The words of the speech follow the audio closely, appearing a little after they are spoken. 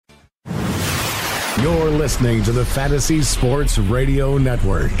You're listening to the Fantasy Sports Radio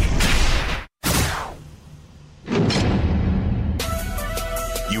Network.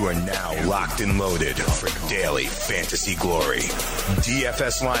 You are now locked and loaded for Daily Fantasy Glory.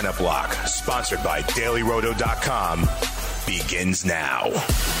 DFS Lineup Lock, sponsored by DailyRoto.com, begins now.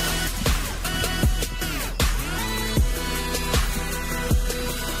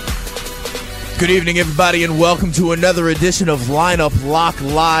 Good evening, everybody, and welcome to another edition of Lineup Lock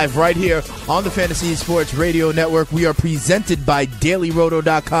Live right here on the Fantasy Sports Radio Network. We are presented by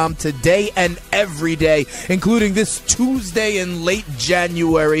DailyRoto.com today and every day, including this Tuesday in late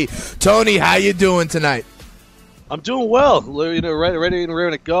January. Tony, how you doing tonight? I'm doing well. Ready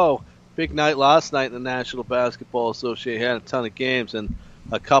to go. Big night last night in the National Basketball Association. Had a ton of games and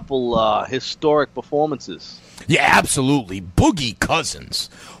a couple historic performances. Yeah, absolutely. Boogie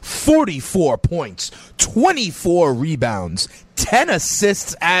Cousins, 44 points, 24 rebounds, 10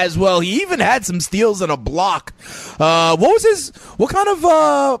 assists as well. He even had some steals and a block. What kind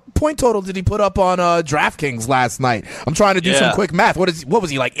of point total did he put up on DraftKings last night? I'm trying to do some quick math. What was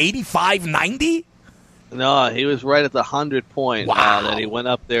he, like 85, 90? No, he was right at the 100 point. Wow. That he went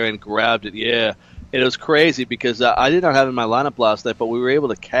up there and grabbed it. Yeah, it was crazy because I did not have him in my lineup last night, but we were able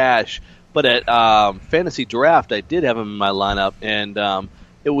to cash. But at Fantasy Draft, I did have him in my lineup, and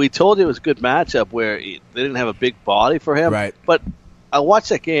we told you it was a good matchup where they didn't have a big body for him. Right. But I watched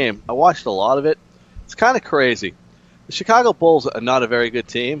that game. I watched a lot of it. It's kind of crazy. The Chicago Bulls are not a very good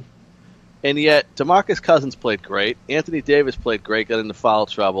team, and yet DeMarcus Cousins played great. Anthony Davis played great, got into foul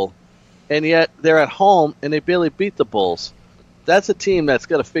trouble, and yet they're at home, and they barely beat the Bulls. That's a team that's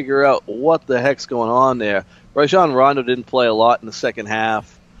got to figure out what the heck's going on there. Rajon Rondo didn't play a lot in the second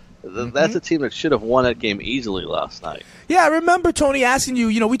half. That's a team that should have won that game easily last night. Yeah, I remember, Tony, asking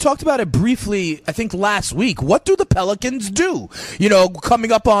you, we talked about it briefly, I think, last week. What do the Pelicans do?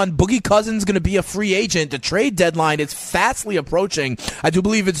 Coming up on Boogie Cousins going to be a free agent. The trade deadline is fastly approaching. I do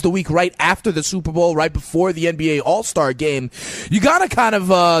believe it's the week right after the Super Bowl, right before the NBA All-Star game. You got to kind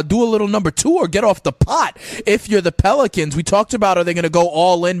of do a little number two or get off the pot if you're the Pelicans. We talked about, are they going to go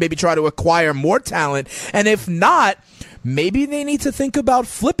all in, maybe try to acquire more talent? And if not, maybe they need to think about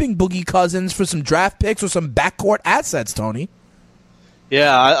flipping Boogie Cousins for some draft picks or some backcourt assets, Tony.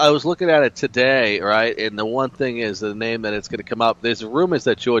 Yeah, I was looking at it today, right? And the one thing is the name that it's going to come up. There's rumors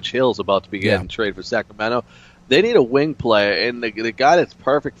that George Hill's about to be getting traded for Sacramento. They need a wing player, and the guy that's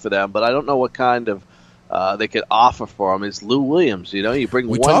perfect for them, but I don't know what kind of they could offer for him, is Lou Williams. You bring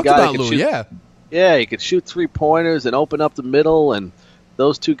we one guy about that can Lou, shoot. Yeah, he could shoot 3-pointers and open up the middle, and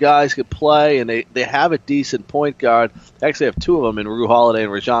those two guys could play, and they have a decent point guard. They actually have two of them in Ru Holiday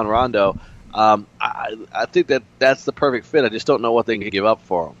and Rajon Rondo. I think that's the perfect fit. I just don't know what they can give up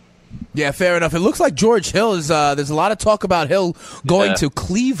for him. Yeah, fair enough. It looks like George Hill is there's a lot of talk about Hill going to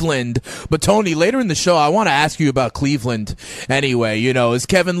Cleveland. But, Tony, later in the show, I want to ask you about Cleveland anyway. Is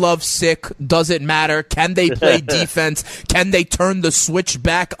Kevin Love sick? Does it matter? Can they play defense? Can they turn the switch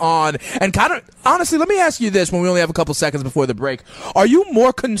back on? And kind of, honestly, let me ask you this when we only have a couple seconds before the break. Are you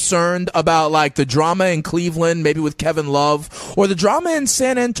more concerned about, like, the drama in Cleveland, maybe with Kevin Love, or the drama in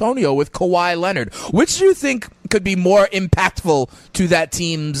San Antonio with Kawhi Leonard? Which do you think could be more impactful to that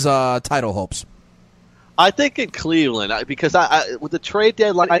team's title hopes? I think in Cleveland, because I with the trade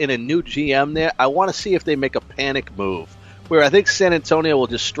deadline and a new GM there, I want to see if they make a panic move. Where I think San Antonio will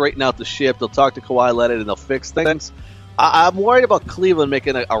just straighten out the ship. They'll talk to Kawhi Leonard and they'll fix things. I'm worried about Cleveland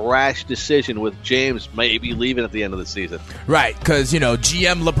making a rash decision with James maybe leaving at the end of the season. Right, because,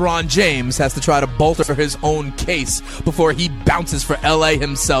 GM LeBron James has to try to bolster his own case before he bounces for L.A.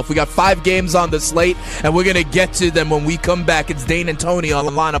 himself. We got 5 games on the slate, and we're going to get to them when we come back. It's Dane and Tony on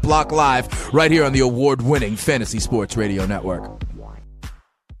the Lineup Lock Live right here on the award-winning Fantasy Sports Radio Network.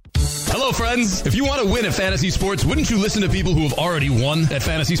 Hello, friends. If you want to win at fantasy sports, wouldn't you listen to people who have already won at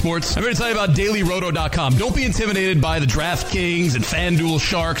fantasy sports? I'm here to tell you about DailyRoto.com. Don't be intimidated by the DraftKings and FanDuel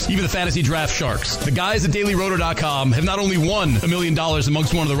Sharks, even the Fantasy Draft Sharks. The guys at DailyRoto.com have not only won $1 million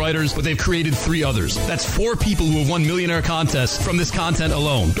amongst one of the writers, but they've created 3 others. That's 4 people who have won millionaire contests from this content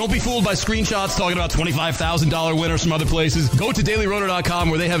alone. Don't be fooled by screenshots talking about $25,000 winners from other places. Go to DailyRoto.com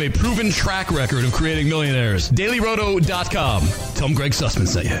where they have a proven track record of creating millionaires. DailyRoto.com. Tell them Greg Sussman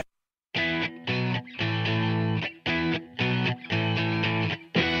sent you.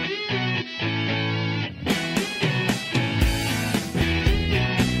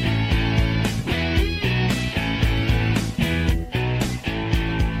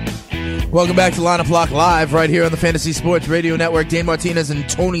 Welcome back to Lineup Lock Live right here on the Fantasy Sports Radio Network. Dane Martinez and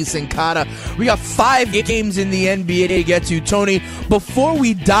Tony Sincata. We got 5 games in the NBA to get to. Tony, before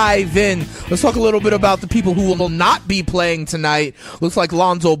we dive in, let's talk a little bit about the people who will not be playing tonight. Looks like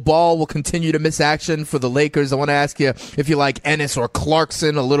Lonzo Ball will continue to miss action for the Lakers. I want to ask you if you like Ennis or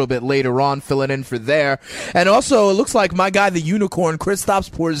Clarkson a little bit later on, filling in for there. And also, it looks like my guy, the Unicorn,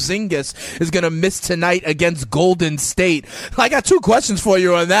 Kristaps Porzingis, is going to miss tonight against Golden State. I got 2 questions for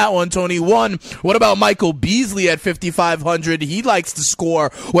you on that one, Tony. One, what about Michael Beasley at 5,500? He likes to score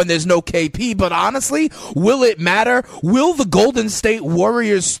when there's no KP, but honestly, will it matter? Will the Golden State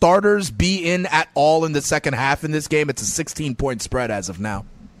Warriors starters be in at all in the second half in this game? It's a 16-point spread as of now.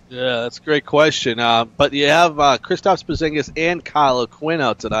 Yeah, that's a great question. But you have Kristaps Porzingis and Kyle Quinn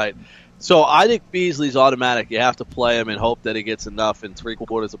out tonight. So I think Beasley's automatic. You have to play him and hope that he gets enough in 3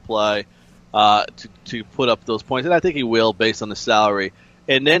 quarters of play to put up those points. And I think he will based on the salary.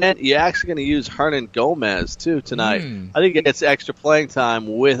 And then you're actually going to use Hernan Gomez, too, tonight. I think he gets extra playing time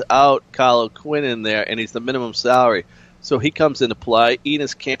without Kyle Quinn in there, and he's the minimum salary. So he comes into play.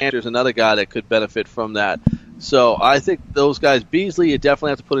 Enes Kanter is another guy that could benefit from that. So I think those guys, Beasley, you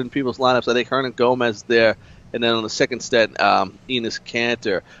definitely have to put in people's lineups. I think Hernan Gomez is there. And then on the second stint, Enes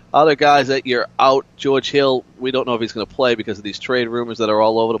Kanter. Other guys that you're out, George Hill, we don't know if he's going to play because of these trade rumors that are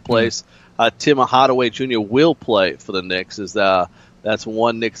all over the place. Tim Hardaway Jr. will play for the Knicks. That's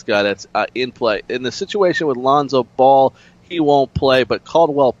one Knicks guy that's in play. In the situation with Lonzo Ball, he won't play, but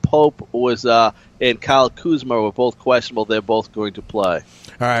Caldwell Pope and Kyle Kuzma were both questionable. They're both going to play.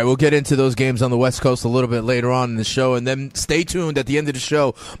 All right, we'll get into those games on the West Coast a little bit later on in the show, and then stay tuned at the end of the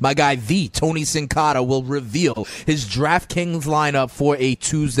show. My guy, the Tony Sincata, will reveal his DraftKings lineup for a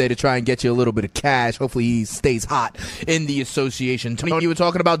Tuesday to try and get you a little bit of cash. Hopefully he stays hot in the association. Tony, you were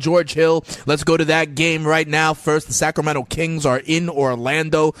talking about George Hill. Let's go to that game right now. First, the Sacramento Kings are in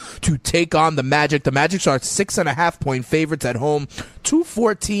Orlando to take on the Magic. The Magic are 6.5-point favorites at home.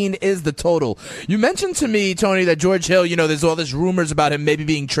 214 is the total. You mentioned to me, Tony, that George Hill, there's all these rumors about him maybe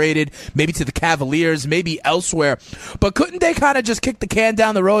being traded, maybe to the Cavaliers, maybe elsewhere. But couldn't they kind of just kick the can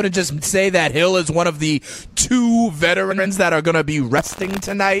down the road and just say that Hill is one of the 2 veterans that are going to be resting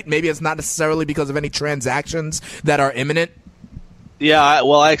tonight? Maybe it's not necessarily because of any transactions that are imminent. Yeah,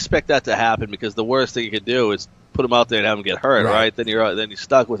 I expect that to happen because the worst thing you could do is put him out there and have him get hurt, right? Then you're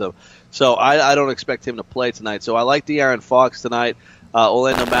stuck with him. So I don't expect him to play tonight. So I like De'Aaron Fox tonight.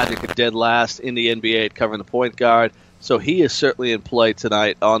 Orlando Magic are dead last in the NBA at covering the point guard. So he is certainly in play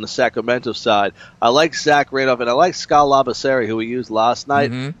tonight on the Sacramento side. I like Zach Randolph, and I like Skal Labissière, who we used last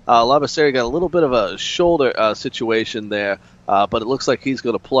night. Labissière got a little bit of a shoulder situation there, but it looks like he's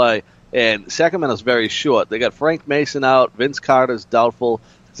going to play. And Sacramento's very short. They got Frank Mason out. Vince Carter's doubtful.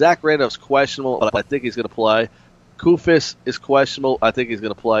 Zach Randolph's questionable, but I think he's going to play. Kufis is questionable. I think he's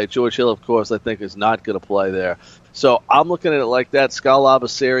going to play. George Hill, of course, I think is not going to play there. So I'm looking at it like that. Skal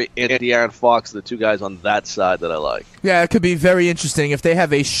Labissière and De'Aaron Fox are the 2 guys on that side that I like. Yeah, it could be very interesting if they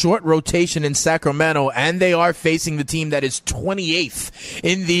have a short rotation in Sacramento and they are facing the team that is 28th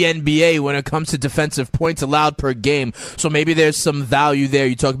in the NBA when it comes to defensive points allowed per game. So maybe there's some value there.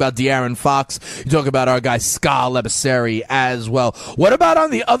 You talk about De'Aaron Fox. You talk about our guy Skal Labissière as well. What about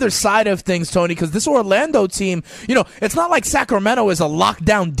on the other side of things, Tony? Because this Orlando team, it's not like Sacramento is a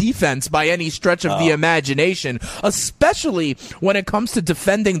lockdown defense by any stretch of the imagination, especially when it comes to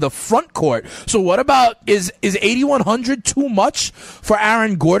defending the front court. So what about, is 8,100 too much for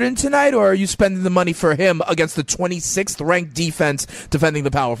Aaron Gordon tonight, or are you spending the money for him against the 26th ranked defense defending the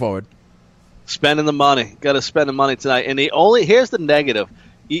power forward? Spending the money. Got to spend the money tonight. And here's the negative.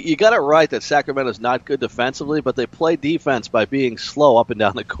 You got it right that Sacramento's not good defensively, but they play defense by being slow up and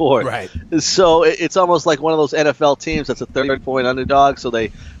down the court. Right. So it's almost like one of those NFL teams that's a 30-point underdog, so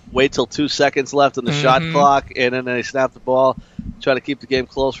they wait till 2 seconds left on the shot clock, and then they snap the ball, try to keep the game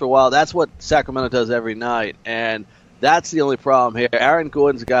close for a while. That's what Sacramento does every night, and that's the only problem here. Aaron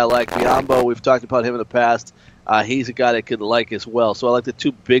Gordon's a guy like Biyombo. We've talked about him in the past. He's a guy that could like as well. So I like the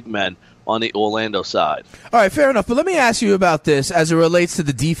 2 big men on the Orlando side. All right, fair enough. But let me ask you about this as it relates to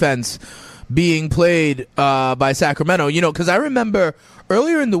the defense being played by Sacramento. Because I remember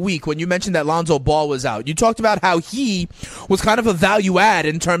earlier in the week when you mentioned that Lonzo Ball was out, you talked about how he was kind of a value add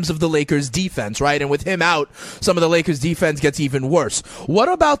in terms of the Lakers defense, right? And with him out, some of the Lakers defense gets even worse. What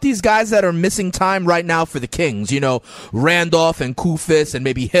about these guys that are missing time right now for the Kings? Randolph and Kufis and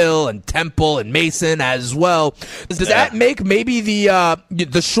maybe Hill and Temple and Mason as well. Does that make maybe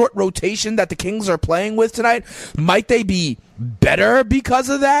the short rotation that the Kings are playing with tonight, might they be better because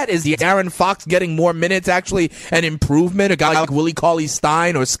of that? Is De'Aaron Fox getting more minutes actually an improvement? A guy like Willie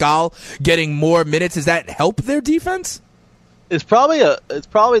Cauley-Stein or Skal getting more minutes, does that help their defense? It's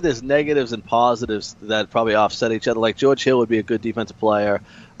probably there's negatives and positives that probably offset each other. Like George Hill would be a good defensive player.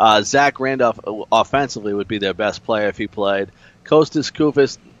 Zach Randolph offensively would be their best player if he played. Kostas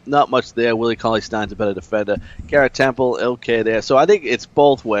Koufos, not much there. Willie Cauley-Stein's a better defender. Garrett Temple, okay there. So I think it's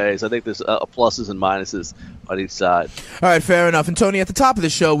both ways. I think there's pluses and minuses on each side. All right, fair enough. And Tony, at the top of the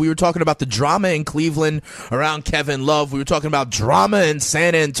show, we were talking about the drama in Cleveland around Kevin Love. We were talking about drama in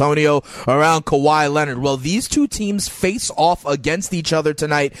San Antonio around Kawhi Leonard. Well, these two teams face off against each other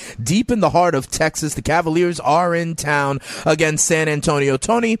tonight deep in the heart of Texas. The Cavaliers are in town against San Antonio.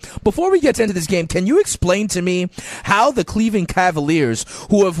 Tony, before we get into this game, can you explain to me how the Cleveland Cavaliers,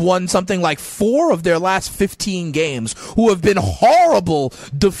 who have won something like 4 of their last 15 games, who have been horrible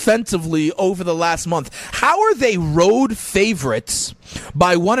defensively over the last month, how are they road favorites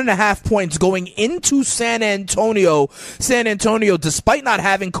by 1.5 points going into San Antonio? San Antonio, despite not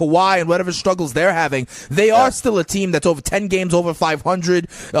having Kawhi and whatever struggles they're having, they are still a team that's over 10 games over 500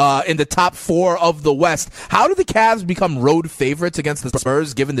 in the top 4 of the West. How do the Cavs become road favorites against the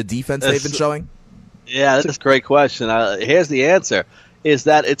Spurs, given the defense they've been showing? Yeah, that's a great question. Here's the answer. Is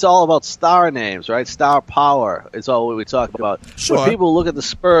that it's all about star names, right? Star power is all we talk about. Sure. When people look at the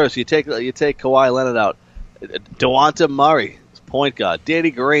Spurs, you take Kawhi Leonard out. DeJounte Murray, point guard.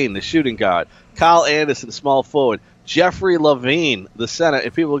 Danny Green, the shooting guard. Kyle Anderson, small forward. Jeffrey Levine, the center.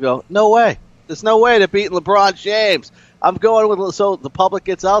 And people go, no way. There's no way they're beating LeBron James. I'm going with, so the public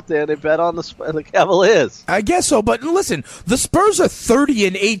gets out there and they bet on the Cavaliers. I guess so, but listen, the Spurs are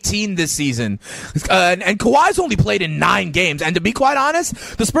 30-18 this season, and Kawhi's only played in 9 games. And to be quite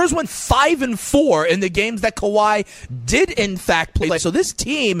honest, the Spurs went 5-4 in the games that Kawhi did in fact play. So this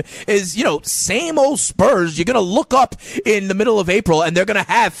team is, same old Spurs. You're going to look up in the middle of April, and they're going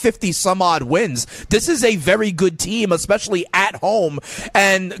to have 50 some odd wins. This is a very good team, especially at home.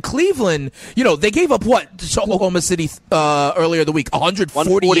 And Cleveland, they gave up what to Oklahoma City earlier the week,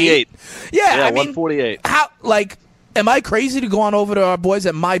 148. Yeah, I mean, 148. How, am I crazy to go on over to our boys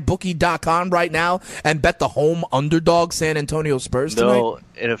at mybookie.com right now and bet the home underdog San Antonio Spurs tonight? No,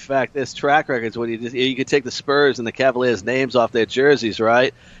 and in fact, this track record is when you could take the Spurs and the Cavaliers' names off their jerseys,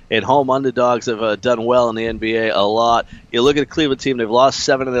 right? And home underdogs have done well in the NBA a lot. You look at the Cleveland team; they've lost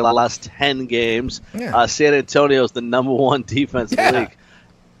 7 of their last 10 games. Yeah. San Antonio is the number 1 defense in the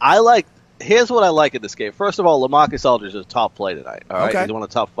league. Here's what I like in this game. First of all, LaMarcus Aldridge is a top play tonight. All right, okay. He's one of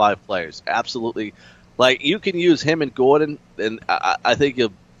the top 5 players. Absolutely. You can use him and Gordon, and I think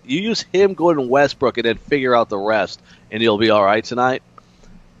you use him, Gordon, Westbrook, and then figure out the rest, and you'll be all right tonight.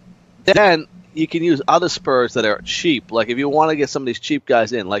 Then you can use other Spurs that are cheap. Like if you want to get some of these cheap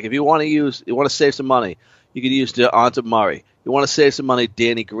guys in, like if you want to save some money, you can use DeJounte Murray. You want to save some money,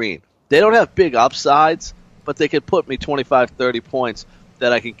 Danny Green. They don't have big upsides, but they could put me 25, 30 points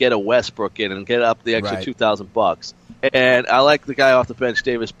that I can get a Westbrook in and get up the extra $2,000. And I like the guy off the bench,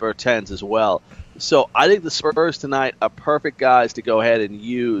 Davis Bertans, as well. So I think the Spurs tonight are perfect guys to go ahead and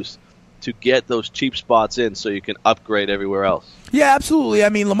use to get those cheap spots in so you can upgrade everywhere else. Yeah, absolutely. I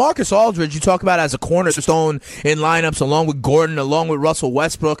mean, LaMarcus Aldridge, you talk about as a cornerstone in lineups along with Gordon, along with Russell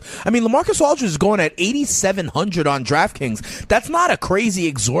Westbrook. I mean, LaMarcus Aldridge is going at $8,700 on DraftKings. That's not a crazy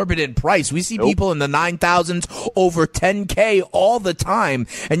exorbitant price. We see people in the 9,000s over $10K all the time.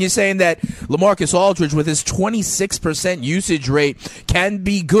 And you're saying that LaMarcus Aldridge, with his 26% usage rate, can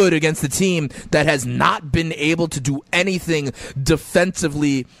be good against the team that has not been able to do anything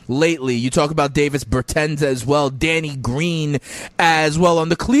defensively lately. You talk about Davis Bertans as well, Danny Green as well. On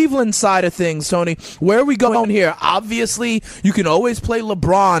the Cleveland side of things, Tony, where are we going here? Obviously, you can always play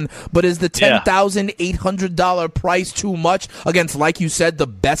LeBron, but is the $10,800 price too much against, like you said, the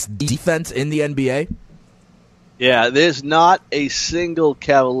best defense in the NBA? Yeah, there's not a single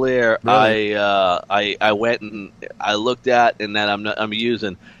Cavalier really? I went and I looked at and that I'm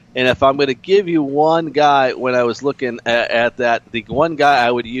using. And if I'm going to give you one guy, when I was looking at that, the one guy I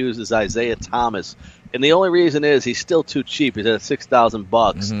would use is Isaiah Thomas. And the only reason is he's still too cheap. He's at $6,000.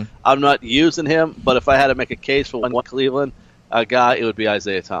 Mm-hmm. I'm not using him, but if I had to make a case for one Cleveland guy, it would be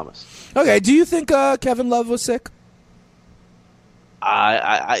Isaiah Thomas. Okay, do you think Kevin Love was sick?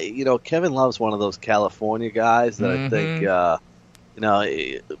 Kevin Love's one of those California guys that I think,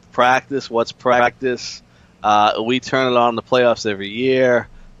 practice. What's practice? We turn it on in the playoffs every year.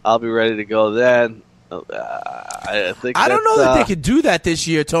 I'll be ready to go then. I think I don't know that they could do that this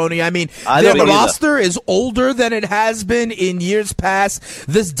year, Tony. I mean, their roster is older than it has been in years past.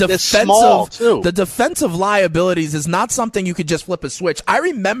 The defensive liabilities is not something you could just flip a switch. I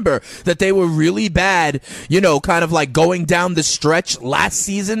remember that they were really bad, kind of like going down the stretch last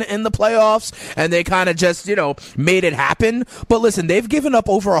season in the playoffs, and they kind of just, made it happen. But listen, they've given up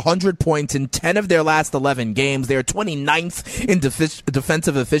over 100 points in 10 of their last 11 games. They're 29th in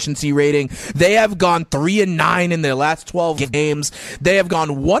defensive efficiency rating. They have gone 3-9 in their last 12 games. They have gone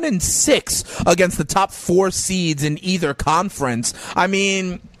 1-6 against the top 4 seeds in either conference. I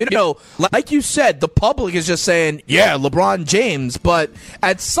mean, like you said, the public is just saying, yeah, LeBron James, but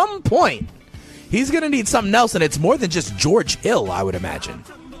at some point, he's going to need something else, and it's more than just George Hill, I would imagine.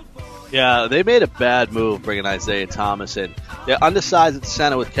 Yeah, they made a bad move bringing Isaiah Thomas in. They're undersized at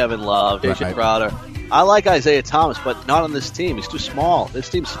center with Kevin Love, Jason Crowder. I like Isaiah Thomas, but not on this team. He's too small. This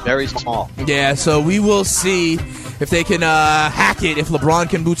team's very small. Yeah, so we will see if they can hack it, if LeBron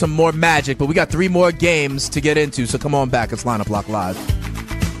can do some more magic. But we got 3 more games to get into, so come on back. It's Lineup Lock Live.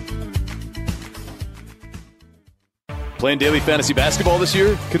 Playing daily fantasy basketball this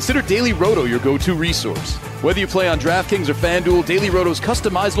year? Consider Daily Roto your go-to resource. Whether you play on DraftKings or FanDuel, Daily Roto's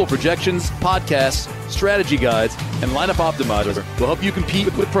customizable projections, podcasts, strategy guides, and lineup optimizer will help you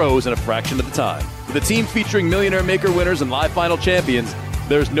compete with pros in a fraction of the time. With a team featuring Millionaire Maker winners and live final champions,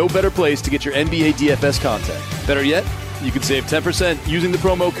 there's no better place to get your NBA DFS content. Better yet, you can save 10% using the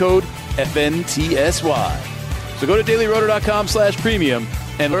promo code FNTSY. So go to dailyroto.com/premium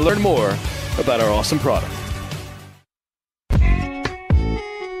and learn more about our awesome product.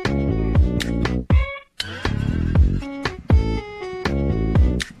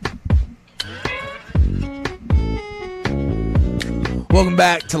 Welcome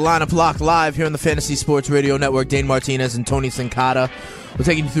back to Lineup Lock Live here on the Fantasy Sports Radio Network. Dane Martinez and Tony Sincata. We're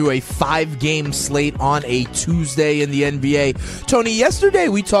taking you through a 5-game slate on a Tuesday in the NBA. Tony, yesterday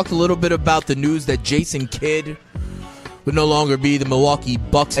we talked a little bit about the news that Jason Kidd would no longer be the Milwaukee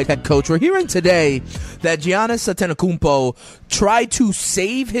Bucks head coach. We're hearing today that Giannis Antetokounmpo tried to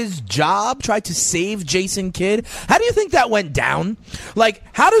save his job, tried to save Jason Kidd. How do you think that went down? Like,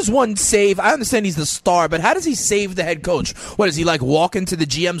 how does one save? I understand he's the star, but how does he save the head coach? What, does he, like, walk into the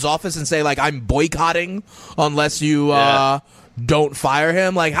GM's office and say, like, I'm boycotting unless you don't fire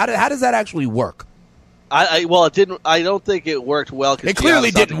him? Like, how does that actually work? It didn't. I don't think it worked well. It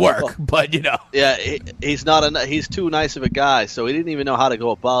clearly didn't work, but Yeah, he's too nice of a guy, so he didn't even know how to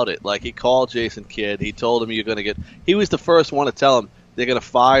go about it. Like, he called Jason Kidd. He told him he was the first one to tell him they're going to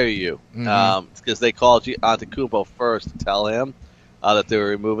fire you, because they called Antetokounmpo first to tell him that they were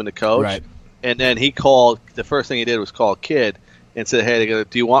removing the coach, right. And then the first thing he did was call Kidd and said, "Hey,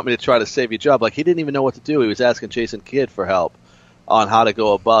 do you want me to try to save your job?" Like, he didn't even know what to do. He was asking Jason Kidd for help on how to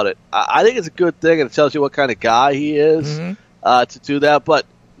go about it. I think it's a good thing, and it tells you what kind of guy he is to do that. But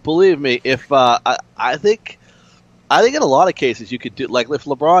believe me, if I think in a lot of cases you could do, like if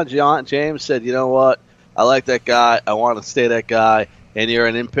LeBron James said, "You know what, I like that guy, I want to stay that guy," and you're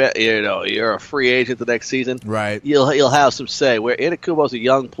you're a free agent the next season, right? You'll have some say. Where Antetokounmpo's a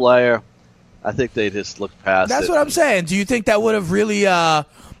young player, I think they just looked past it. That's what I'm saying. Do you think that would have really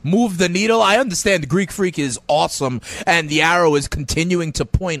move the needle? I understand the Greek Freak is awesome and the arrow is continuing to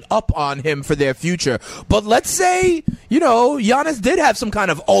point up on him for their future. But let's say, Giannis did have some kind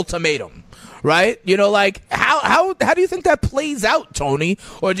of ultimatum, right? Like how do you think that plays out, Tony?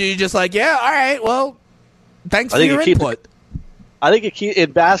 Or do you just like, yeah, all right, well, thanks for your input? I think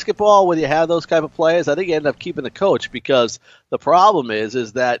in basketball, when you have those type of players, I think you end up keeping the coach, because the problem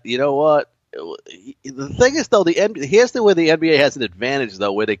is that, you know what? The thing is, though, here's where the NBA has an advantage,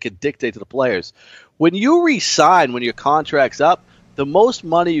 though, where they can dictate to the players. When you re-sign, when your contract's up, the most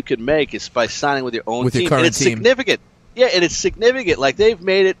money you can make is by signing with your own team. Your current and it's team. Significant. Yeah, and it's significant. Like, they've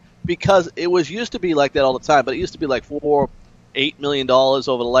made it, because it used to be like that all the time, but it used to be like $8 million over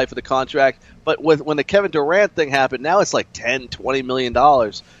the life of the contract. But when the Kevin Durant thing happened, now it's like $10, $20 million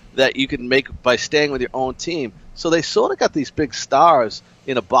that you can make by staying with your own team. So they sort of got these big stars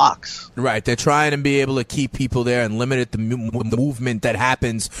in a box. Right. They're trying to be able to keep people there and limit the movement that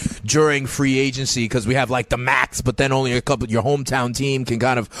happens during free agency, because we have like the max, but then only your hometown team can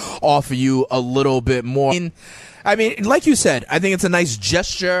kind of offer you a little bit more. I mean, like you said, I think it's a nice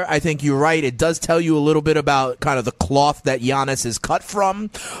gesture. I think you're right. It does tell you a little bit about kind of the cloth that Giannis is cut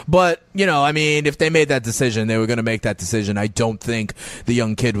from. But, I mean, if they made that decision, they were going to make that decision. I don't think the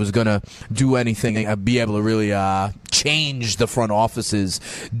young kid was going to do anything, be able to really change the front office's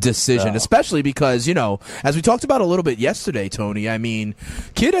decision, especially because, as we talked about a little bit yesterday, Tony, I mean,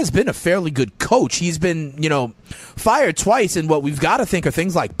 Kidd has been a fairly good coach. He's been, fired twice, and what we've got to think are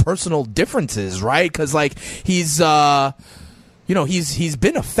things like personal differences, right? Because, he's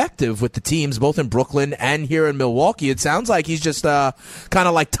been effective with the teams both in Brooklyn and here in Milwaukee. It sounds like he's just kind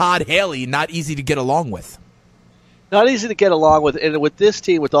of like Todd Haley, not easy to get along with. Not easy to get along with. And with this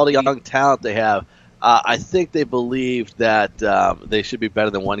team, with all the young talent they have, I think they believe that they should be better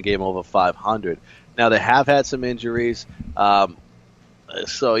than one game over 500. Now, they have had some injuries,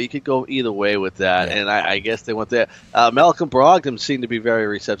 so you could go either way with that. Yeah. And I guess they went there. Malcolm Brogdon seemed to be very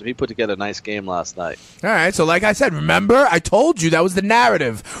receptive. He put together a nice game last night. All right, so like I said, remember, I told you that was the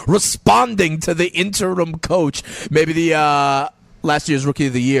narrative, responding to the interim coach. Maybe the last year's Rookie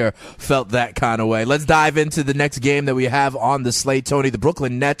of the Year felt that kind of way. Let's dive into the next game that we have on the slate, Tony. The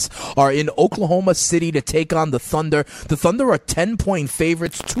Brooklyn Nets are in Oklahoma City to take on the Thunder. The Thunder are 10-point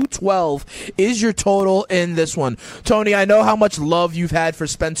favorites. 212 is your total in this one. Tony, I know how much love you've had for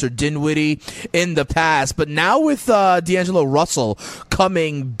Spencer Dinwiddie in the past, but now with D'Angelo Russell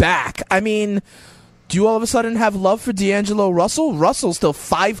coming back, I mean, do you all of a sudden have love for D'Angelo Russell? Russell's still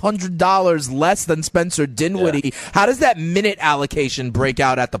 $500 less than Spencer Dinwiddie. Yeah. How does that minute allocation break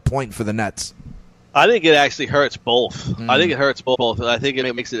out at the point for the Nets? I think it actually hurts both. I think it hurts both. I think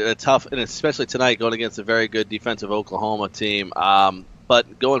it makes it a tough, and especially tonight going against a very good defensive Oklahoma team.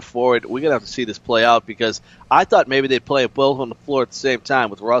 But going forward, we're going to have to see this play out because I thought maybe they'd play both on the floor at the same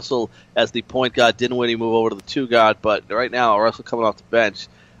time with Russell as the point guard, Dinwiddie move over to the two guard. But right now, Russell coming off the bench.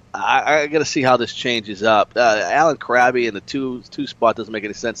 I got to see how this changes up. Alan Krabby in the two spot doesn't make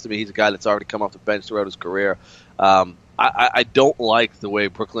any sense to me. He's a guy that's already come off the bench throughout his career. I don't like the way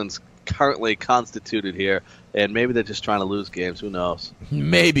Brooklyn's currently constituted here, and maybe they're just trying to lose games. Who knows?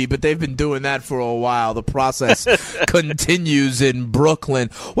 Maybe, but they've been doing that for a while. The process continues in Brooklyn.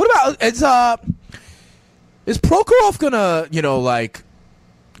 What about is Prokhorov gonna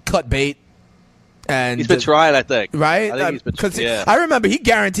cut bait? And he's been trying, I think. Right? I think he's been trying. Yeah. I remember he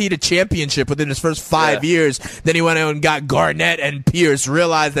guaranteed a championship within his first 5 years. Then he went out and got Garnett and Pierce,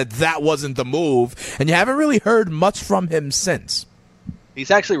 realized that wasn't the move, and you haven't really heard much from him since. He's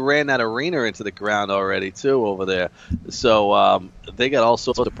actually ran that arena into the ground already, too, over there. So they got all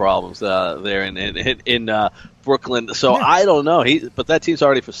sorts of problems there in Brooklyn. So I don't know. But that team's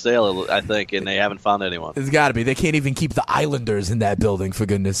already for sale, I think, and they haven't found anyone. It's got to be. They can't even keep the Islanders in that building, for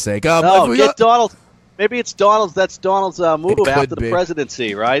goodness sake. Get Donald. Maybe it's Donald's. That's Donald's move after the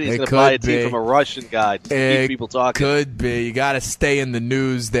presidency, right? He's going to buy a team from a Russian guy to keep people talking. Could be. You got to stay in the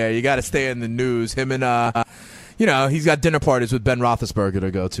news there. You got to stay in the news. Him and he's got dinner parties with Ben Roethlisberger to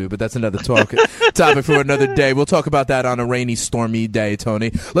go to, but that's another topic for another day. We'll talk about that on a rainy, stormy day,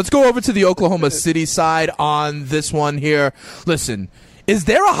 Tony. Let's go over to the Oklahoma City side on this one here. Listen, is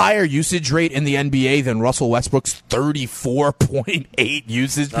there a higher usage rate in the NBA than Russell Westbrook's 34.8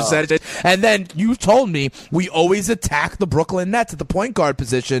 usage percentage? And then you told me we always attack the Brooklyn Nets at the point guard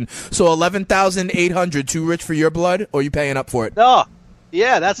position, so 11,800 too rich for your blood, or are you paying up for it? No.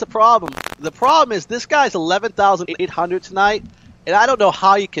 Yeah, that's the problem. The problem is this guy's 11,800 tonight, and I don't know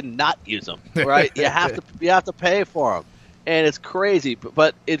how you can not use him. Right? you have to pay for him, and it's crazy.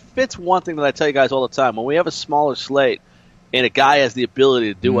 But it fits one thing that I tell you guys all the time: when we have a smaller slate, and a guy has the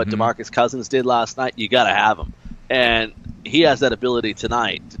ability to do what DeMarcus Cousins did last night, you got to have him, and he has that ability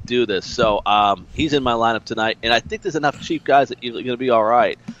tonight to do this. So he's in my lineup tonight, and I think there's enough cheap guys that you're going to be all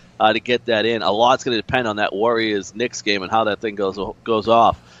right. To get that in. A lot's going to depend on that Warriors-Knicks game and how that thing goes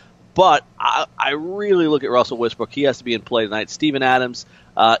off. But I really look at Russell Westbrook. He has to be in play tonight. Steven Adams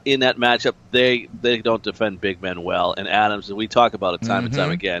in that matchup, they don't defend big men well. And Adams, we talk about it time and time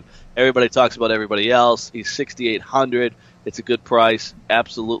again. Everybody talks about everybody else. He's 6,800. It's a good price.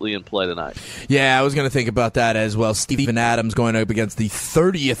 Absolutely in play tonight. Yeah, I was going to think about that as well. Steven Adams going up against the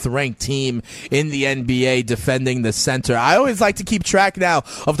 30th ranked team in the NBA defending the center. I always like to keep track now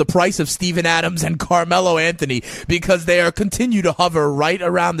of the price of Steven Adams and Carmelo Anthony because they continue to hover right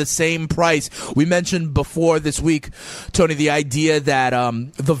around the same price. We mentioned before this week, Tony, the idea that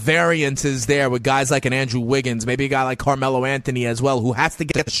the variance is there with guys like an Andrew Wiggins, maybe a guy like Carmelo Anthony as well, who has to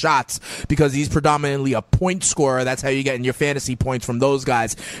get the shots because he's predominantly a point scorer. That's how you get in your fantasy points from those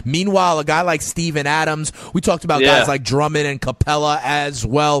guys. Meanwhile, a guy like Steven Adams, we talked about guys like Drummond and Capella as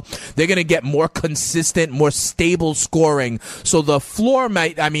well. They're going to get more consistent, more stable scoring. So the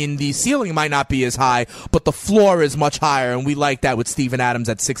the ceiling might not be as high, but the floor is much higher, and we like that with Steven Adams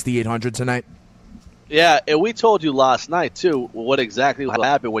at 6,800 tonight. Yeah, and we told you last night, too, what exactly will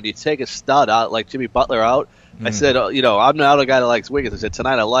happen when you take a stud out, like Jimmy Butler out. I said, I'm not a guy that likes Wiggins. I said,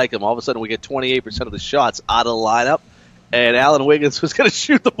 tonight I like him. All of a sudden, we get 28% of the shots out of the lineup. and Allen Wiggins was going to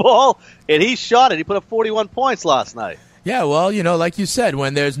shoot the ball, and he shot it. He put up 41 points last night. Yeah, well, like you said,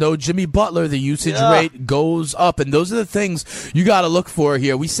 when there's no Jimmy Butler, the usage rate goes up. And those are the things you got to look for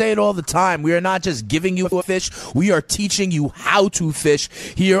here. We say it all the time. We are not just giving you a fish. We are teaching you how to fish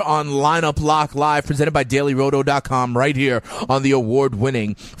here on Lineup Lock Live, presented by DailyRoto.com, right here on the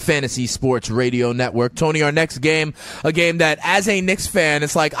award-winning Fantasy Sports Radio Network. Tony, our next game, a game that, as a Knicks fan,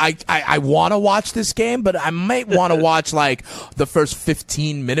 it's like I want to watch this game, but I might want to watch, like, the first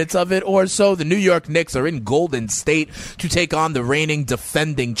 15 minutes of it or so. The New York Knicks are in Golden State to take on the reigning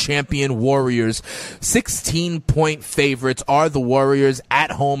defending champion Warriors. 16-point favorites are the Warriors at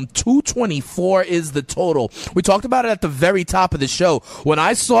home. 224 is the total. We talked about it at the very top of the show. When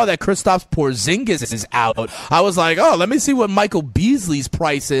I saw that Kristaps Porzingis is out, I was like, let me see what Michael Beasley's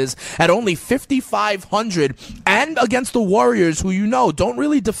price is at only $5,500, and against the Warriors, who don't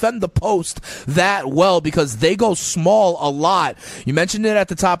really defend the post that well because they go small a lot. You mentioned it at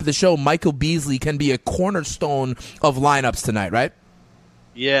the top of the show. Michael Beasley can be a cornerstone of lineups tonight, right?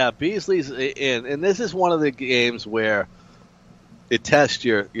 Yeah, Beasley's in, and this is one of the games where it tests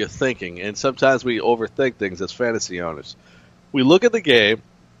your thinking, and sometimes we overthink things as fantasy owners. We look at the game,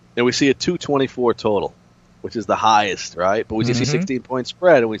 and we see a 224 total, which is the highest, right? But we see 16-point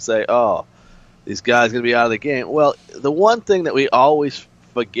spread, and we say, these guys are going to be out of the game. Well, the one thing that we always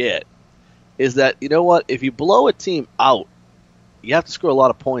forget is that, you know what? If you blow a team out, you have to score a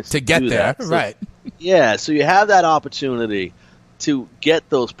lot of points to get there, that. right? Yeah, so you have that opportunity to get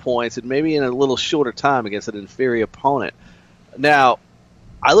those points, and maybe in a little shorter time against an inferior opponent. Now,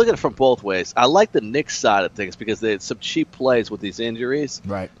 I look at it from both ways. I like the Knicks side of things because they had some cheap plays with these injuries.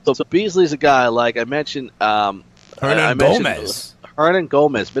 Right. So Beasley's a guy like I mentioned. Hernan Gomez. Hernan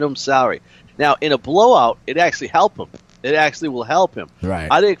Gomez, minimum salary. Now, in a blowout, it actually help him. It actually will help him. Right.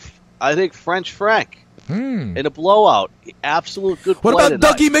 I think French Frank in a blowout, absolute good play. What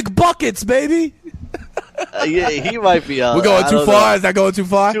about Dougie McBuckets, baby? Yeah, he might be. We're going too far. Is that going too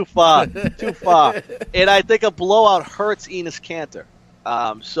far? Too far. Too far. And I think a blowout hurts Enes Kanter.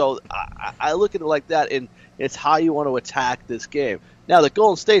 So I look at it like that, and it's how you want to attack this game. Now, the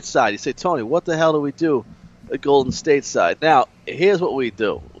Golden State side, you say, Tony, what the hell do we do the Golden State side? Now, here's what we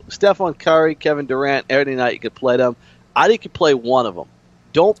do. Stephon Curry, Kevin Durant, every night you could play them. I think you play one of them.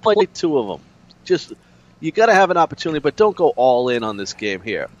 Don't play two of them. Just, you got to have an opportunity, but don't go all in on this game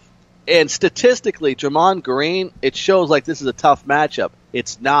here. And statistically, Draymond Green, it shows like this is a tough matchup.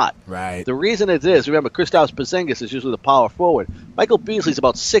 It's not. Right. The reason it is, remember, Kristaps Porzingis is usually the power forward. Michael Beasley's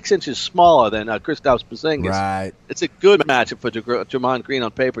about 6 inches smaller than Kristaps Porzingis. Right. It's a good matchup for Draymond Green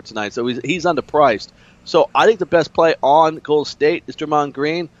on paper tonight, so he's underpriced. So I think the best play on Golden State is Draymond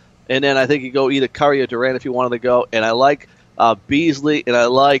Green, and then I think you go either Curry or Durant if you wanted to go. And I like Beasley, and I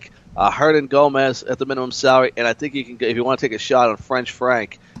like Hernan Gomez at the minimum salary, and I think you can, if you want to take a shot on French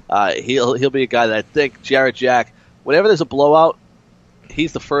Frank, he'll be a guy that I think Jarrett Jack, whenever there's a blowout,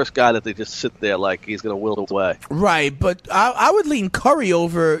 he's the first guy that they just sit there like he's going to will away. Right, but I would lean Curry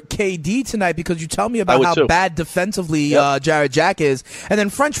over KD tonight because you tell me about how bad defensively Jarrett Jack is. And then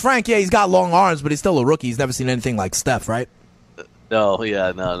French Frank, he's got long arms, but he's still a rookie. He's never seen anything like Steph, right? No,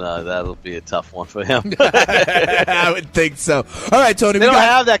 that'll be a tough one for him. I would think so. All right, Tony. They don't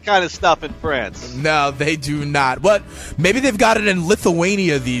have that kind of stuff in France. No, they do not. But maybe they've got it in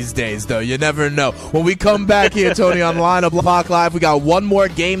Lithuania these days, though. You never know. When we come back here, Tony, on Lineup Lock Live, we got one more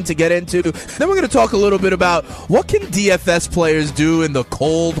game to get into. Then we're going to talk a little bit about what can DFS players do in the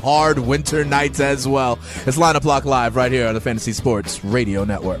cold, hard winter nights as well. It's Lineup Lock Live right here on the Fantasy Sports Radio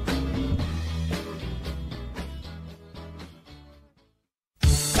Network.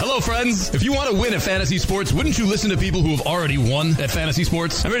 Hello, friends. If you want to win at Fantasy Sports, wouldn't you listen to people who have already won at Fantasy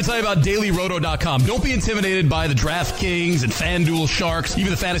Sports? I'm here to tell you about DailyRoto.com. Don't be intimidated by the DraftKings and FanDuel Sharks,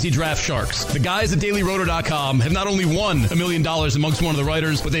 even the Fantasy Draft Sharks. The guys at DailyRoto.com have not only won $1 million amongst one of the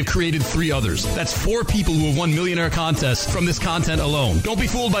writers, but they've created 3 others. That's 4 people who have won millionaire contests from this content alone. Don't be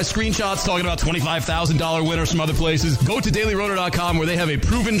fooled by screenshots talking about $25,000 winners from other places. Go to DailyRoto.com where they have a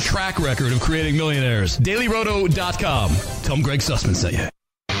proven track record of creating millionaires. DailyRoto.com. Tell them Greg Sussman sent you.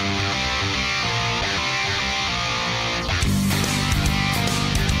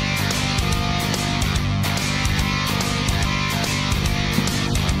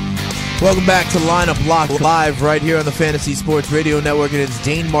 Welcome back to Lineup Lock Live right here on the Fantasy Sports Radio Network. And it's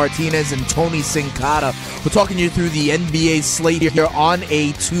Dane Martinez and Tony Sincata. We're talking you through the NBA slate here on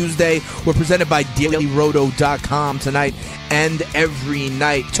a Tuesday. We're presented by DailyRoto.com tonight and every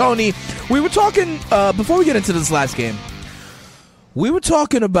night. Tony, we were talking, before we get into this last game, We were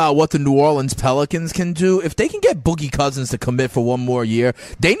talking about what the New Orleans Pelicans can do. If they can get Boogie Cousins to commit for one more year,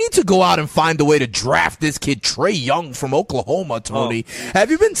 they need to go out and find a way to draft this kid, Trae Young from Oklahoma, Tony. Oh. Have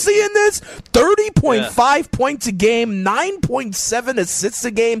you been seeing this? 30.5 points a game, 9.7 assists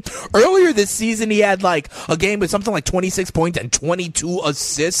a game. Earlier this season, he had like a game with something like 26 points and 22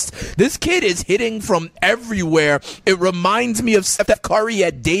 assists. This kid is hitting from everywhere. It reminds me of Steph Curry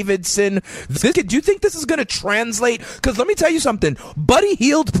at Davidson. Do you think this is going to translate? Because let me tell you something. Buddy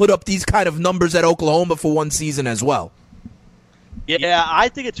Hield put up these kind of numbers at Oklahoma for one season as well. Yeah, I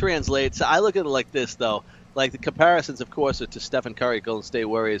think it translates. I look at it like this, though. Like, the comparisons, of course, are to Stephen Curry, Golden State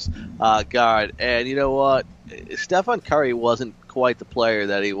Warriors guard. And you know what? Stephen Curry wasn't quite the player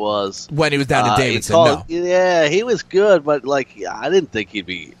that he was when he was down to Davidson. Yeah, he was good, but like, I didn't think he'd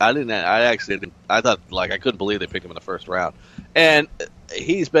be. I thought, like, I couldn't believe they picked him in the first round. And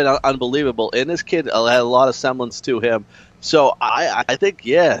he's been unbelievable. And this kid had a lot of semblance to him. So I think,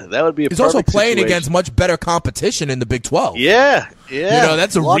 yeah, that would be a perfect He's also playing situation. Against much better competition in the Big 12. Yeah. You know,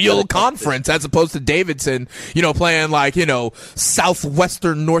 that's a real conference as opposed to Davidson, you know, playing like, you know,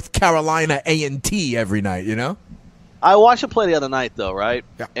 Southwestern North Carolina A&T every night, you know? I watched him play the other night, though, right?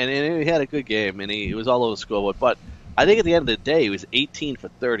 Yeah. And he had a good game, and he was all over the scoreboard. But I think at the end of the day, he was 18 for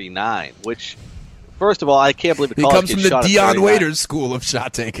 39, which, first of all, I can't believe the college He comes from the Dion Waiters school of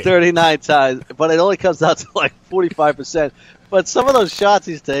shot taking. 39 times, but it only comes out to like 45%. But some of those shots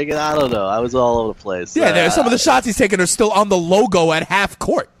he's taking, I don't know. I was all over the place. Yeah, some of the shots he's taking are still on the logo at half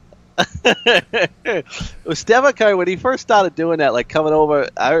court. It was Stephen Curry when he first started doing that, like coming over.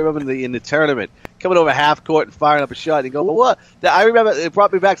 I remember in the tournament, coming over half court and firing up a shot. And you go, well, what? I remember it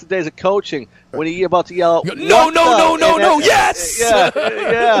brought me back to the days of coaching when you're about to yell, no, yes!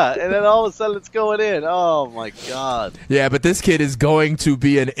 Yeah. And then all of a sudden it's going in. Oh, my God. Yeah, but this kid is going to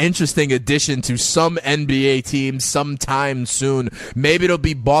be an interesting addition to some NBA team sometime soon. Maybe it'll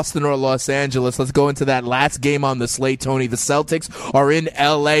be Boston or Los Angeles. Let's go into that last game on the slate, Tony. The Celtics are in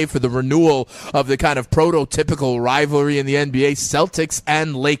L.A. for the renewal of the kind of prototypical rivalry in the NBA, Celtics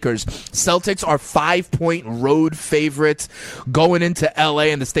and Lakers. Celtics are 5-point road favorites going into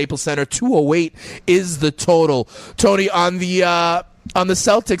L.A. in the Staples Center. 208 is the total. Tony, on the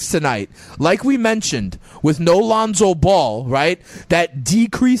Celtics tonight, like we mentioned, with no Lonzo Ball, right, that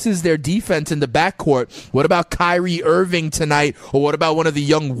decreases their defense in the backcourt. What about Kyrie Irving tonight? Or what about one of the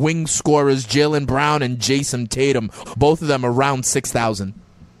young wing scorers, Jaylen Brown and Jason Tatum? Both of them around 6,000.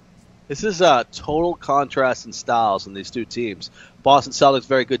 This is a total contrast in styles in these two teams. Boston Celtics,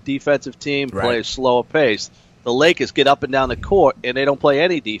 very good defensive team, play a slower pace. The Lakers get up and down the court, and they don't play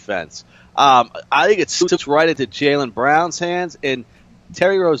any defense. I think it suits right into Jaylen Brown's hands and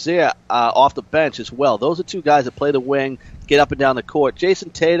Terry Rozier off the bench as well. Those are two guys that play the wing, get up and down the court. Jason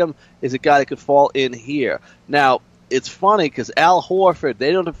Tatum is a guy that could fall in here. Now, it's funny because Al Horford,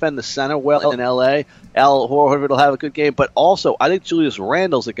 they don't defend the center well in L.A. Al Horford will have a good game, but also I think Julius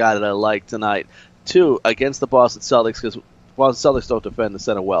Randle's a guy that I like tonight, too, against the Boston Celtics because Boston Celtics don't defend the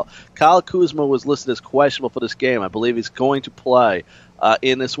center well. Kyle Kuzma was listed as questionable for this game. I believe he's going to play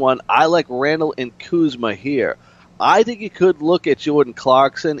in this one. I like Randle and Kuzma here. I think you could look at Jordan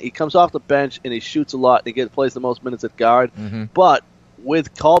Clarkson. He comes off the bench and he shoots a lot and he plays the most minutes at guard. Mm-hmm. But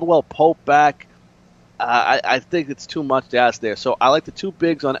with Caldwell Pope back, I think it's too much to ask there. So I like the two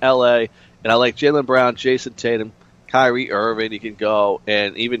bigs on L.A., and I like Jaylen Brown, Jason Tatum, Kyrie Irving. You can go,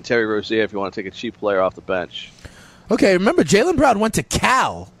 and even Terry Rozier if you want to take a cheap player off the bench. Okay, remember, Jaylen Brown went to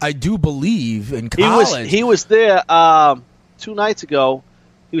Cal, I do believe, in college. He was there 2 nights ago.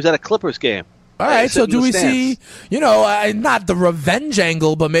 He was at a Clippers game. All right, so do we see, not the revenge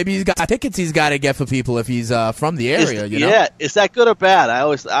angle, but maybe he's got tickets he's got to get for people if he's from the area, you know? Yeah, is that good or bad? I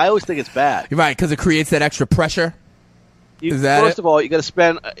always think it's bad. You're right, because it creates that extra pressure. First of all, you got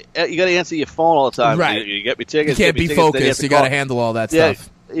to answer your phone all the time. Right. You get me tickets. You can't be focused. You got to handle all that stuff.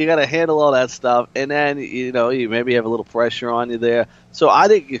 You got to handle all that stuff, and then you maybe have a little pressure on you there. So I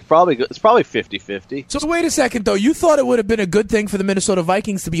think it's probably 50-50. So wait a second, though. You thought it would have been a good thing for the Minnesota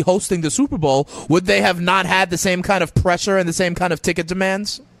Vikings to be hosting the Super Bowl. Would they have not had the same kind of pressure and the same kind of ticket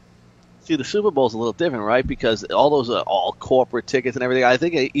demands? See, the Super Bowl is a little different, right? Because all those are all corporate tickets and everything. I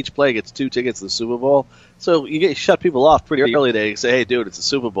think each player gets 2 tickets to the Super Bowl. So you shut people off pretty early. They say, hey, dude, it's a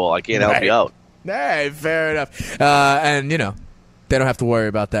Super Bowl. I can't help you out. Hey, fair enough. And, they don't have to worry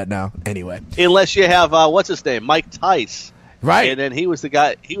about that now anyway. Unless you have, what's his name, Mike Tice. Right. And then he was the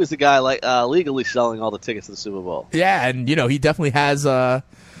guy like legally selling all the tickets to the Super Bowl. Yeah, and, he definitely has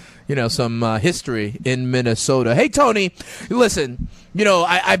some history in Minnesota. Hey, Tony, listen,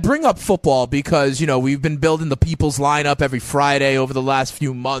 I bring up football because, we've been building the people's lineup every Friday over the last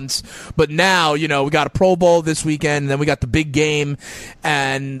few months. But now, we got a Pro Bowl this weekend, and then we got the big game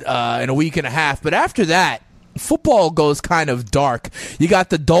and in a week and a half. But after that, football goes kind of dark. You got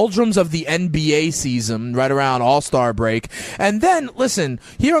the doldrums of the NBA season right around All-Star break. And then, listen,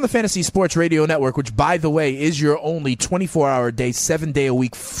 here on the Fantasy Sports Radio Network, which, by the way, is your only 24-hour-a-day,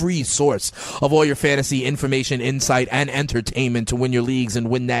 7-day-a-week free source of all your fantasy information, insight, and entertainment to win your leagues and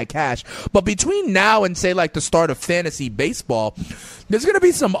win that cash. But between now and, say, like the start of fantasy baseball, there's going to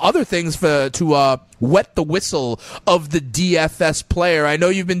be some other things to wet the whistle of the DFS player. I know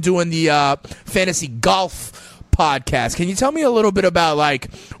you've been doing the fantasy golf podcast. Can you tell me a little bit about,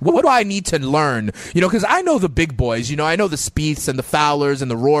 what do I need to learn? Because I know the big boys. I know the Spieths and the Fowlers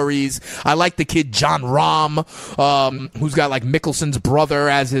and the Rorys. I like the kid John Rahm, who's got, Mickelson's brother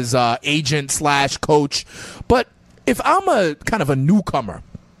as his agent/coach. But if I'm a kind of a newcomer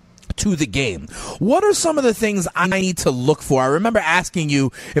to the game, what are some of the things I need to look for? I remember asking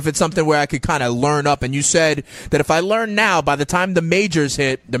you if it's something where I could kind of learn up, and you said that if I learn now, by the time the majors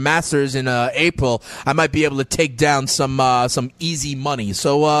hit, the Masters in April, I might be able to take down some easy money.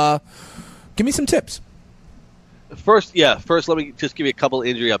 So give me some tips. First, let me just give you a couple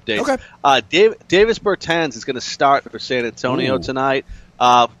injury updates. Okay. Davis Bertans is going to start for San Antonio tonight.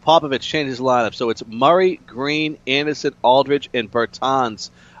 Popovich changed his lineup, so it's Murray, Green, Anderson, Aldridge, and Bertans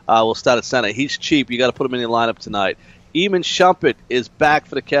will start at center. He's cheap. You got to put him in your lineup tonight. Eamon Shumpert is back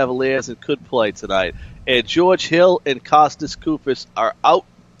for the Cavaliers and could play tonight. And George Hill and Kostas Koufos are out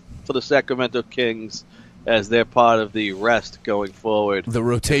for the Sacramento Kings as they're part of the rest going forward. The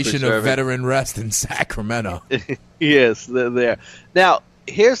rotation of veteran rest in Sacramento. Yes, they're there. Now,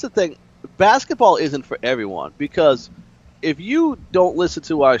 here's the thing. Basketball isn't for everyone, because if you don't listen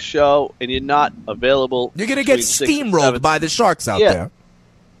to our show and you're not available, you're going to get steamrolled by the Sharks out there.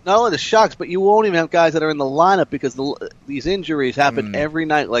 Not only the Sharks, but you won't even have guys that are in the lineup because these injuries happen every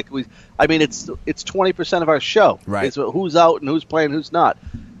night. It's 20% of our show. Right. It's who's out and who's playing, who's not.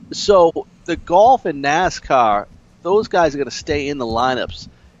 So the golf and NASCAR, those guys are going to stay in the lineups,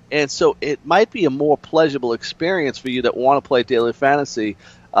 and so it might be a more pleasurable experience for you that want to play daily fantasy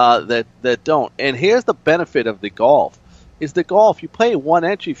that don't. And here's the benefit of the golf: you pay one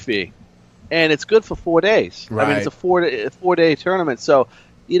entry fee, and it's good for 4 days. Right. I mean, it's a 4-day tournament, so.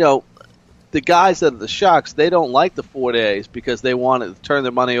 The guys that are the Sharks, they don't like the 4 days because they want to turn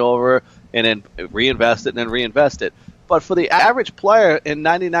their money over and then reinvest it and then reinvest it. But for the average player and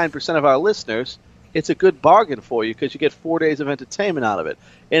 99% of our listeners, it's a good bargain for you because you get 4 days of entertainment out of it.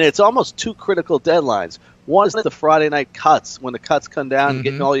 And it's almost two critical deadlines. One is the Friday night cuts, when the cuts come down,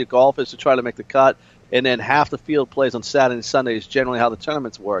 getting all your golfers to try to make the cut, and then half the field plays on Saturday and Sunday is generally how the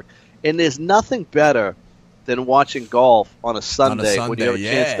tournaments work. And there's nothing better than watching golf on a Sunday when you have a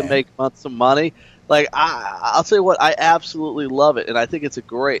chance to make some money. I'll tell you what, I absolutely love it, and I think it's a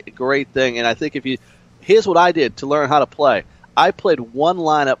great thing. And I think here's what I did to learn how to play. I played one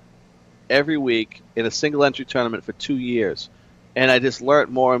lineup every week in a single entry tournament for 2 years, and I just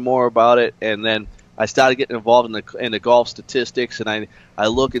learned more and more about it. And then I started getting involved in the golf statistics, and I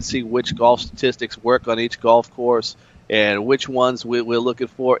look and see which golf statistics work on each golf course and which ones we're looking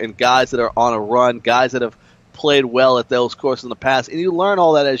for, and guys that are on a run, guys that have played well at those courses in the past. And you learn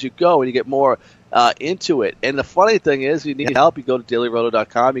all that as you go, and you get more into it. And the funny thing is, you need help, you go to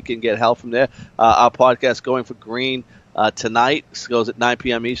dailyroto.com. You can get help from there. Our podcast, Going for Green, tonight goes at 9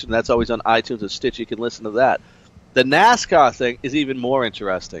 p.m. Eastern. That's always on iTunes and Stitch. You can listen to that. The NASCAR thing is even more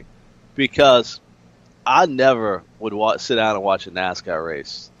interesting because I never would sit down and watch a NASCAR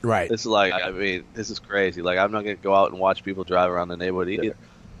race. Right. This is this is crazy. I'm not going to go out and watch people drive around the neighborhood either.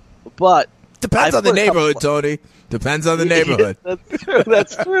 But depends on the neighborhood, Tony. Depends on the neighborhood.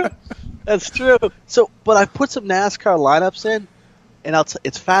 That's true. That's true. So, but I put some NASCAR lineups in, and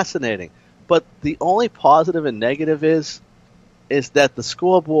it's fascinating. But the only positive and negative is that the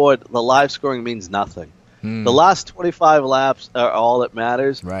scoreboard, the live scoring means nothing. The last 25 laps are all that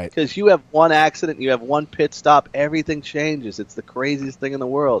matters. Right. Because you have one accident, you have one pit stop, everything changes. It's the craziest thing in the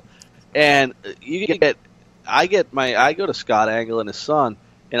world. And I go to Scott Angle and his son,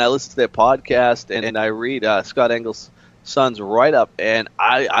 and I listen to their podcast, and I read Scott Angle's son's write-up, and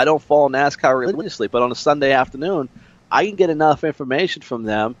I don't follow NASCAR religiously, but on a Sunday afternoon, I can get enough information from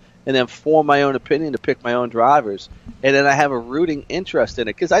them and then form my own opinion to pick my own drivers. And then I have a rooting interest in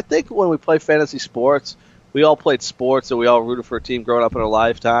it. Because I think when we play fantasy sports, we all played sports, and we all rooted for a team growing up in our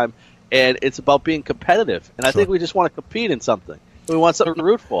lifetime, and it's about being competitive. And I think we just want to compete in something. We want something to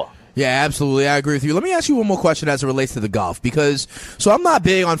root for. Yeah, absolutely. I agree with you. Let me ask you one more question as it relates to the golf, because so I'm not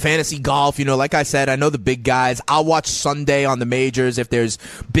big on fantasy golf. Like I said, I know the big guys. I'll watch Sunday on the majors if there's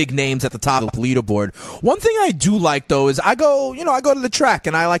big names at the top of the leaderboard. One thing I do like, though, is I go to the track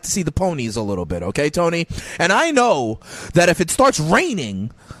and I like to see the ponies a little bit. Okay, Tony? And I know that if it starts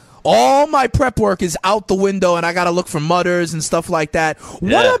raining, all my prep work is out the window and I got to look for mutters and stuff like that. Yeah.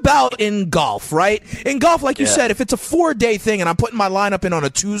 What about in golf, right? In golf, like you said, if it's a 4-day thing and I'm putting my lineup in on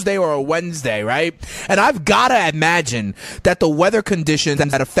a Tuesday or a Wednesday, right? And I've got to imagine that the weather conditions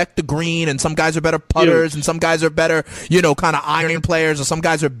that affect the green, and some guys are better putters and some guys are better, kind of iron players, or some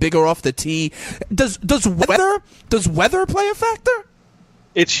guys are bigger off the tee. Does weather play a factor?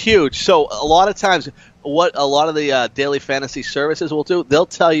 It's huge. So a lot of times, what a lot of the daily fantasy services will do, they'll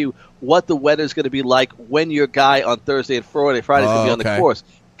tell you what the weather is going to be like when your guy on Thursday and Friday's going to be on the course.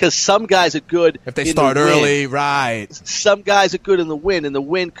 Because some guys are good if they start early, right? Some guys are good in the wind, and the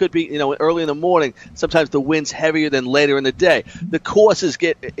wind could be, early in the morning. Sometimes the wind's heavier than later in the day. The courses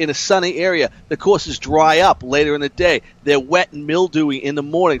get in a sunny area. The courses dry up later in the day. They're wet and mildewy in the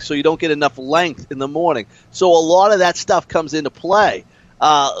morning, so you don't get enough length in the morning. So a lot of that stuff comes into play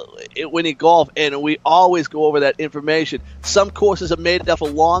when you golf, and we always go over that information. Some courses are made up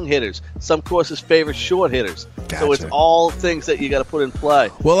of long hitters. Some courses favor short hitters. Gotcha. So it's all things that you got to put in play.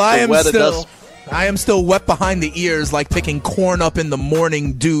 Well, I am still wet behind the ears like picking corn up in the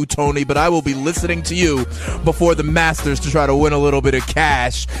morning dew, Tony, but I will be listening to you before the Masters to try to win a little bit of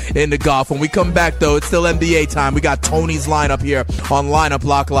cash in the golf. When we come back, though, it's still NBA time. We got Tony's lineup here on Lineup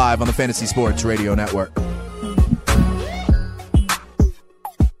Lock Live on the Fantasy Sports Radio Network.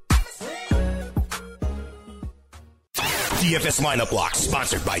 DFS Lineup Lock,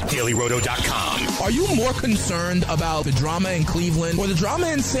 sponsored by DailyRoto.com. Are you more concerned about the drama in Cleveland or the drama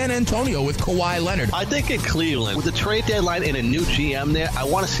in San Antonio with Kawhi Leonard? I think in Cleveland, with the trade deadline and a new GM there, I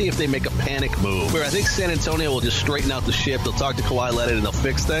want to see if they make a panic move. Where I think San Antonio will just straighten out the ship. They'll talk to Kawhi Leonard and they'll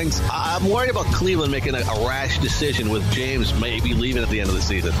fix things. I'm worried about Cleveland making a rash decision with James maybe leaving at the end of the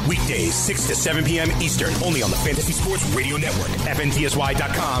season. Weekdays, 6 to 7 p.m. Eastern, only on the Fantasy Sports Radio Network.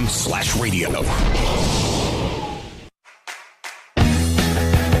 FNTSY.com/radio.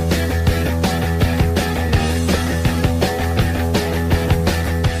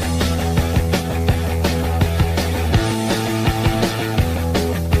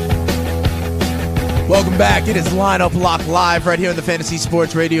 Welcome back. It is Lineup Lock Live right here on the Fantasy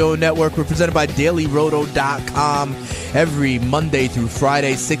Sports Radio Network. We're presented by DailyRoto.com every Monday through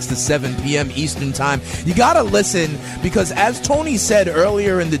Friday, 6 to 7 p.m. Eastern Time. You got to listen because, as Tony said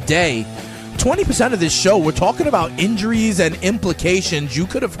earlier in the day, 20% of this show, we're talking about injuries and implications. You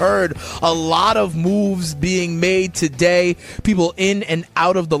could have heard a lot of moves being made today, people in and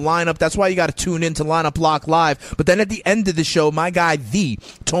out of the lineup. That's why you got to tune in to Lineup Lock Live. But then at the end of the show, my guy, the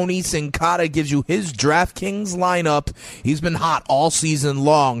Tony Sincata, gives you his DraftKings lineup. He's been hot all season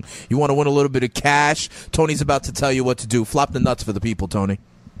long. You want to win a little bit of cash? Tony's about to tell you what to do. Flop the nuts for the people, Tony.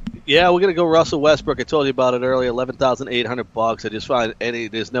 Yeah, we're gonna go Russell Westbrook. I told you about it earlier. $11,800. I just find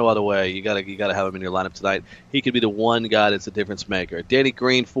there's no other way. You gotta have him in your lineup tonight. He could be the one guy that's a difference maker. Danny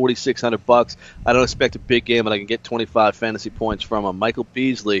Green, $4,600. I don't expect a big game, but I can get 25 fantasy points from him. Michael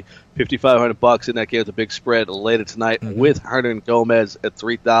Beasley, $5,500 in that game with a big spread later tonight with Hernan Gomez at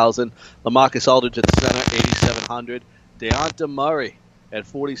 $3,000. LaMarcus Aldridge at center, $8,700. Deonta Murray at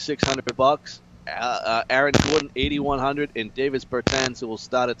 $4,600. Aaron Gordon, $8,100, and Davis Bertans, who will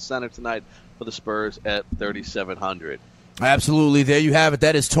start at center tonight for the Spurs at $3,700. Absolutely. There you have it.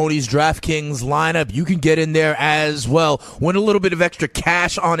 That is Tony's DraftKings lineup. You can get in there as well. Win a little bit of extra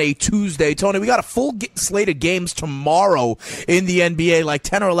cash on a Tuesday. Tony, we got a full slate of games tomorrow in the NBA, like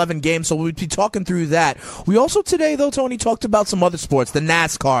 10 or 11 games, so we'll be talking through that. We also today, though, Tony, talked about some other sports, the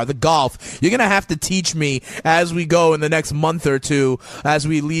NASCAR, the golf. You're going to have to teach me as we go in the next month or two as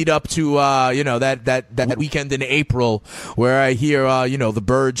we lead up to, that weekend in April where I hear, the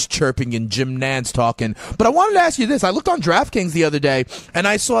birds chirping and Jim Nantz talking. But I wanted to ask you this. I looked on DraftKings the other day, and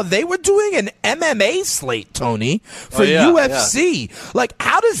I saw they were doing an MMA slate, Tony, for UFC. Yeah. Like,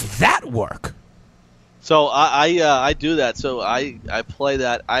 how does that work? So I do that. So I play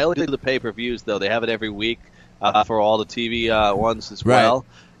that. I only do the pay-per-views, though. They have it every week for all the TV ones as well.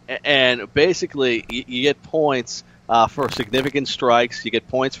 And basically, you get points for significant strikes. You get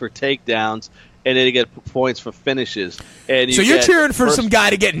points for takedowns. And then you get points for finishes. And so you're cheering for some guy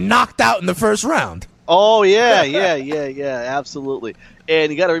to get knocked out in the first round. Oh, yeah, absolutely.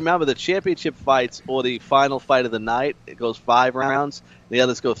 And you got to remember the championship fights or the final fight of the night, it goes 5 rounds. The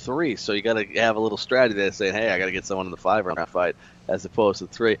others go 3. So you got to have a little strategy there saying, hey, I got to get someone in the 5-round fight as opposed to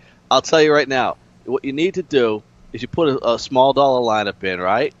 3. I'll tell you right now, what you need to do is you put a small dollar lineup in,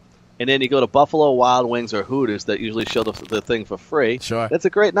 right? and then you go to Buffalo Wild Wings or Hooters that usually show the thing for free. Sure. It's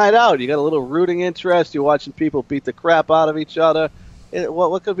a great night out. You got a little rooting interest. You're watching people beat the crap out of each other.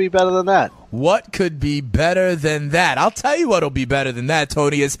 What could be better than that? What could be better than that? I'll tell you what'll be better than that,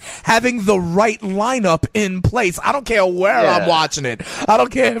 Tony, is having the right lineup in place. I don't care where I'm watching it. I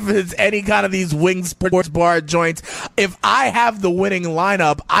don't care if it's any kind of these wings, sports bar joints. If I have the winning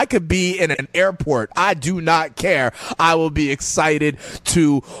lineup, I could be in an airport. I do not care. I will be excited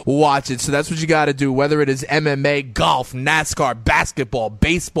to watch it. So that's what you got to do, whether it is MMA, golf, NASCAR, basketball,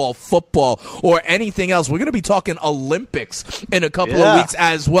 baseball, football, or anything else. We're going to be talking Olympics in a couple of weeks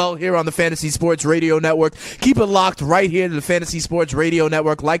as well here on the Fantasy Sports Radio Network. Keep it locked right here to the Fantasy Sports Radio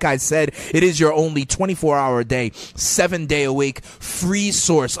Network. Like I said, it is your only 24-hour a day, 7-day a week, free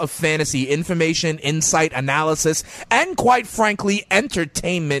source of fantasy information, insight, analysis, and quite frankly,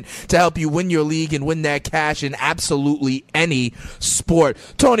 entertainment to help you win your league and win that cash in absolutely any sport.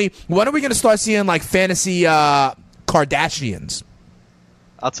 Tony, when are we going to start seeing like fantasy Kardashians?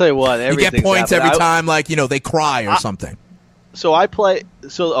 I'll tell you what. You get points every time, like, they cry or something. So I play.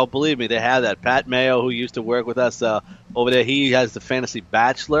 Believe me, they have that. Pat Mayo, who used to work with us over there, he has the Fantasy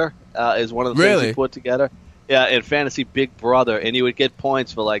Bachelor. Is one of the things he put together. Yeah, and Fantasy Big Brother, and he would get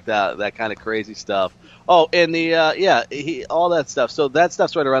points for like that kind of crazy stuff. Oh, and all that stuff. So that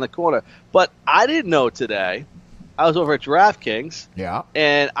stuff's right around the corner. But I didn't know today. I was over at DraftKings. Yeah.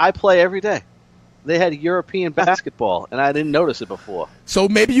 And I play every day. They had European basketball, and I didn't notice it before. So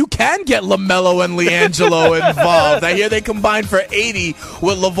maybe you can get LaMelo and LiAngelo involved. I hear they combined for 80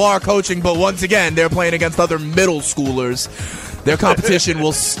 with LeVar coaching, but once again, they're playing against other middle schoolers. Their competition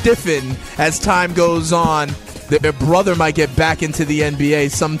will stiffen as time goes on. Their brother might get back into the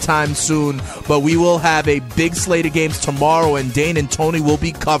NBA sometime soon, but we will have a big slate of games tomorrow, and Dane and Tony will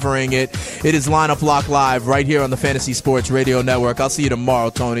be covering it. It is Lineup Lock Live right here on the Fantasy Sports Radio Network. I'll see you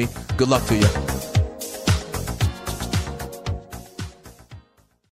tomorrow, Tony. Good luck to you.